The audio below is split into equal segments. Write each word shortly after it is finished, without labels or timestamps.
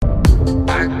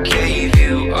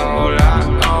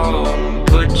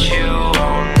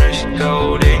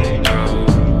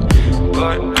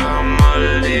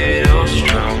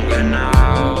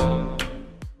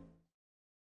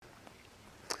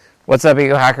What's up,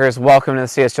 Ego Hackers? Welcome to the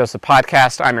C.S. Joseph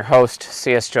podcast. I'm your host,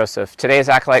 C.S. Joseph. Today's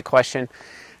Acolyte question: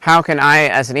 how can I,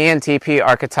 as an ENTP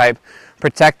archetype,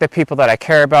 protect the people that I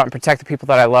care about and protect the people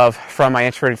that I love from my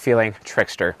introverted feeling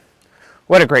trickster?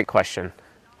 What a great question.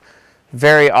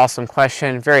 Very awesome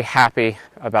question. Very happy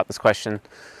about this question.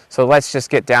 So let's just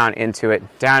get down into it,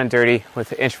 down and dirty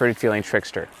with the introverted feeling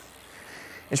trickster.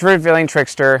 Introverted feeling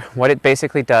trickster, what it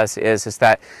basically does is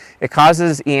that it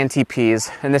causes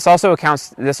ENTPs, and this also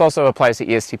applies to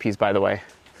ESTPs, by the way.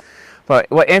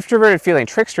 But what introverted feeling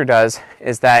trickster does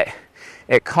is that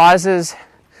it causes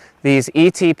these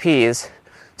ETPs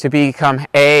to become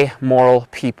amoral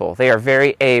people. They are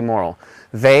very amoral.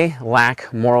 They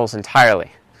lack morals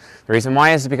entirely. The reason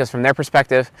why is because from their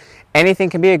perspective, anything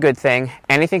can be a good thing,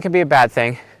 anything can be a bad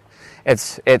thing.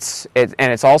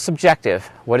 It's all subjective.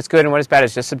 What is good and what is bad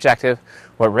is just subjective.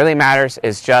 What really matters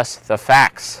is just the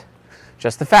facts.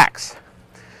 Just the facts.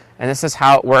 And this is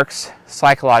how it works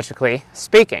psychologically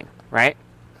speaking, right?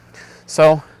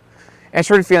 So,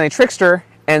 introverted feeling trickster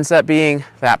ends up being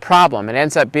that problem. It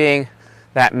ends up being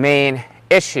that main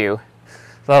issue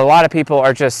that a lot of people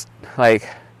are just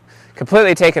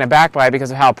completely taken aback by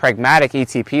because of how pragmatic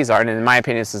ETPs are. And in my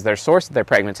opinion, this is their source of their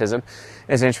pragmatism,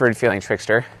 is introverted feeling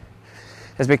trickster.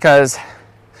 Is because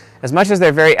as much as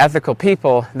they're very ethical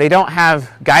people, they don't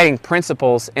have guiding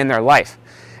principles in their life.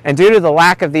 And due to the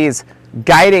lack of these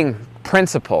guiding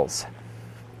principles,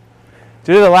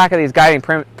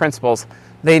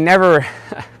 they end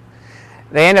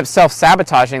up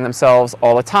self-sabotaging themselves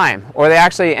all the time. Or they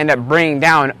actually end up bringing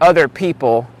down other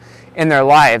people in their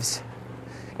lives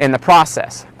in the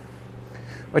process,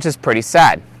 which is pretty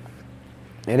sad.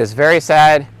 It is very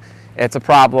sad. It's a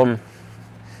problem.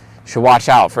 Should watch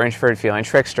out for introverted feeling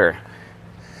trickster.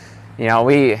 You know,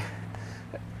 we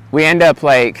end up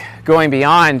going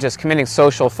beyond just committing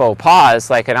social faux pas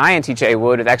like an INTJ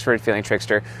would with extroverted feeling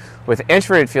trickster. With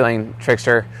introverted feeling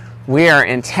trickster, we are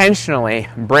intentionally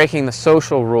breaking the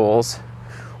social rules,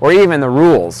 or even the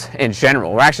rules in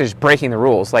general. We're actually just breaking the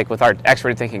rules, like with our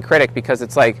extroverted thinking critic, because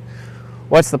it's like,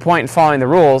 what's the point in following the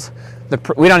rules?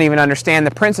 We don't even understand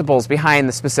the principles behind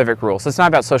the specific rules. It's not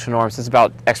about social norms, it's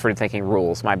about extroverted thinking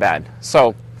rules, my bad.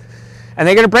 So, and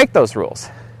they're going to break those rules.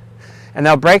 And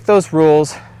they'll break those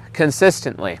rules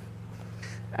consistently.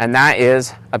 And that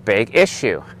is a big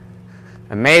issue,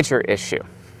 a major issue.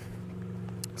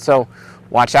 So,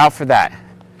 watch out for that.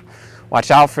 Watch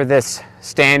out for this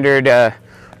standard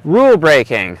rule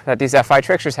breaking that these FI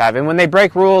tricksters have. And when they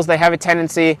break rules, they have a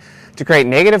tendency to create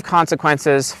negative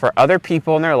consequences for other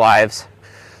people in their lives,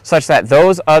 such that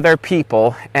those other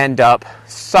people end up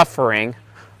suffering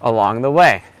along the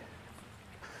way.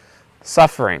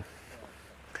 Suffering.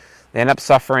 They end up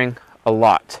suffering a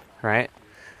lot, right?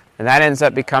 And that ends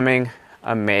up becoming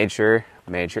a major,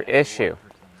 major issue.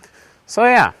 So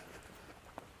yeah.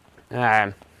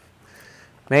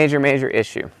 Major, major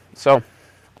issue. So,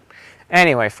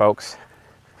 anyway, folks,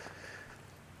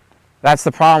 that's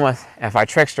the problem with FI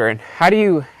trickster. And how do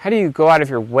you go out of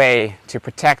your way to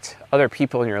protect other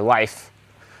people in your life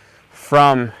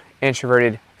from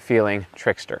introverted feeling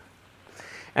trickster?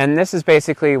 And this is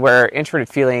basically where introverted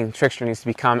feeling trickster needs to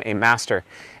become a master.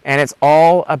 And it's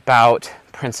all about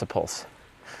principles.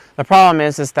 The problem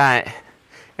is that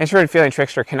introverted feeling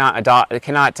trickster cannot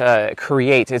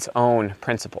create its own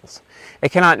principles.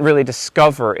 It cannot really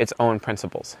discover its own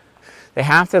principles. They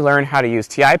have to learn how to use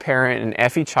TI parent and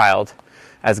FE child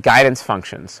as guidance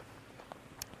functions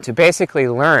to basically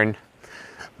learn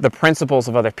the principles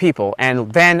of other people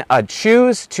and then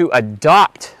choose to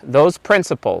adopt those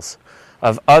principles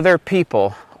of other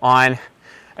people on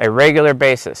a regular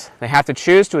basis. They have to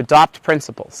choose to adopt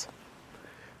principles.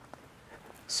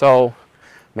 So,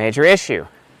 major issue.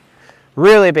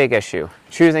 Really big issue.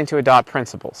 Choosing to adopt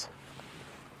principles.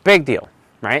 Big deal,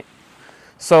 right?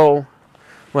 So,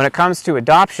 when it comes to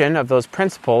adoption of those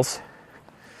principles,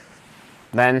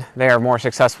 then they are more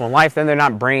successful in life. Then they're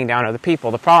not bringing down other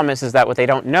people. The problem is that what they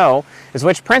don't know is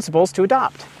which principles to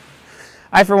adopt.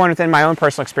 I, for one, within my own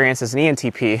personal experience as an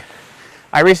ENTP,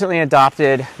 I recently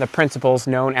adopted the principles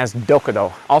known as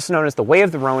Dokudo, also known as the way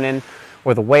of the Ronin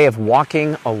or the way of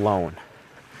walking alone.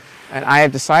 And I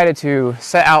have decided to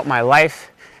set out my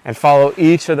life and follow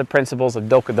each of the principles of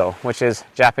Dokudo, which is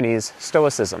Japanese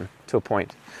Stoicism to a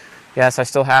point. Yes, I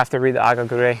still have to read the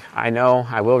Agagure. I know,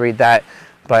 I will read that.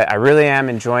 But I really am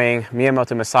enjoying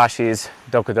Miyamoto Musashi's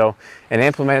Dokudo and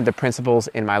implemented the principles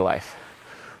in my life,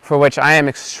 for which I am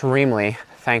extremely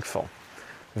thankful.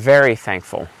 Very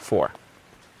thankful for.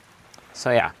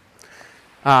 So yeah.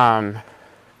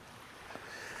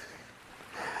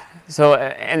 So,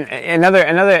 and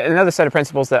another set of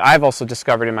principles that I've also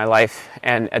discovered in my life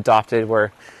and adopted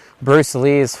were Bruce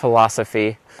Lee's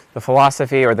philosophy, the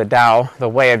philosophy or the Tao, the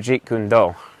way of Jeet Kune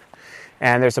Do.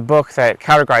 And there's a book that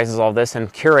categorizes all this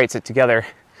and curates it together,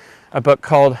 a book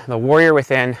called The Warrior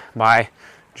Within by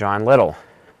John Little,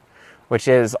 which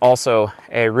is also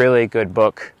a really good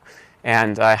book,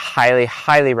 and I highly,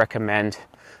 highly recommend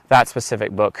that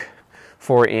specific book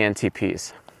for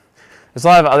ENTPs. There's a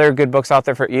lot of other good books out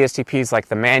there for ESTPs, like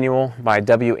The Manual by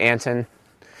W. Anton,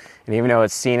 and even though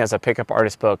it's seen as a pickup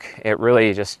artist book, it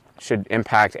really just should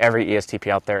impact every ESTP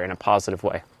out there in a positive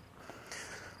way.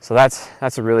 So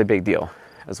that's a really big deal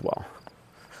as well.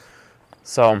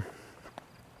 So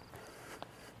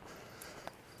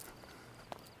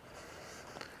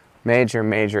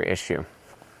major issue.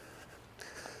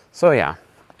 So yeah,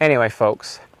 anyway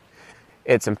folks,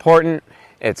 it's important,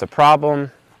 it's a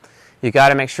problem. You got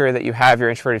to make sure that you have your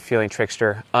introverted feeling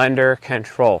trickster under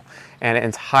control and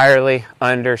entirely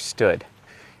understood.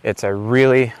 It's a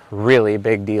really, really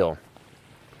big deal.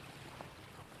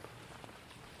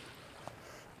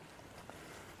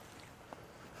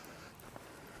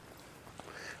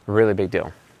 Really big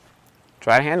deal.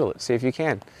 Try to handle it. See if you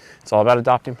can. It's all about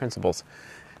adopting principles.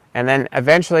 And then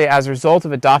eventually, as a result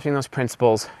of adopting those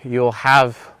principles, you'll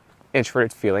have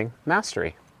introverted feeling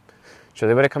mastery. It's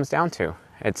really what it comes down to.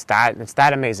 It's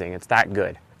that amazing. It's that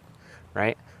good,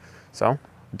 right? So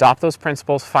adopt those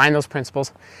principles, find those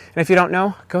principles. And if you don't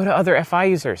know, go to other FI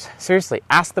users. Seriously,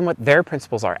 ask them what their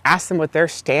principles are. Ask them what their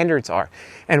standards are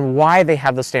and why they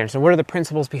have those standards and what are the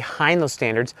principles behind those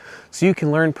standards so you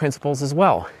can learn principles as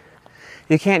well.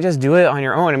 You can't just do it on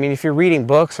your own. I mean, if you're reading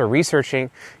books or researching,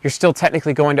 you're still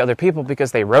technically going to other people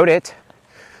because they wrote it.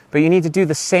 But you need to do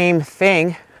the same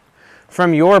thing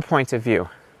from your point of view.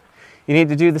 You need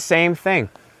to do the same thing.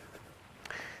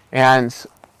 And,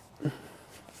 you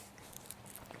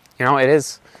know, it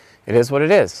is what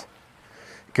it is.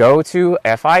 Go to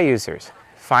FI users.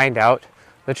 Find out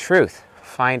the truth.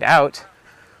 Find out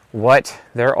what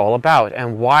they're all about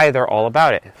and why they're all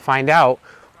about it. Find out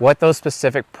what those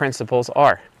specific principles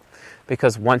are.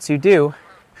 Because once you do,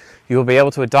 you will be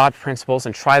able to adopt principles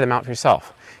and try them out for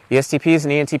yourself. ESTPs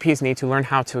and ENTPs need to learn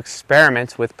how to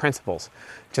experiment with principles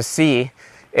to see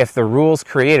if the rules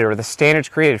created or the standards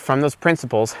created from those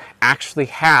principles actually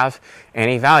have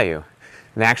any value.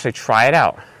 And actually try it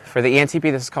out. For the ENTP,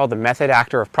 this is called the method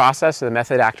actor of process or the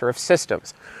method actor of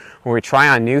systems, where we try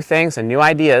on new things and new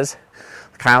ideas,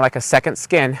 kind of like a second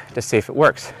skin, to see if it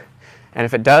works. And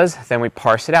if it does, then we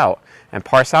parse it out and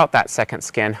parse out that second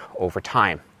skin over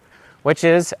time, which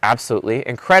is absolutely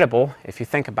incredible if you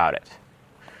think about it,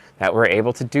 that we're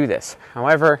able to do this.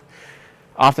 However,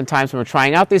 oftentimes when we're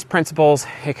trying out these principles,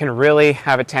 it can really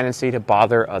have a tendency to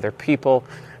bother other people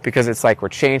because it's like we're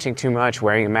changing too much,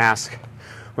 wearing a mask,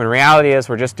 when reality is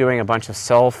we're just doing a bunch of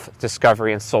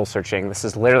self-discovery and soul-searching. This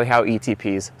is literally how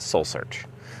ETPs soul-search.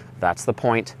 That's the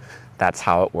point. That's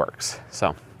how it works.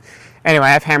 So anyway,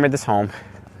 I've hammered this home.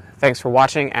 Thanks for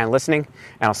watching and listening,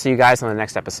 and I'll see you guys on the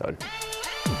next episode.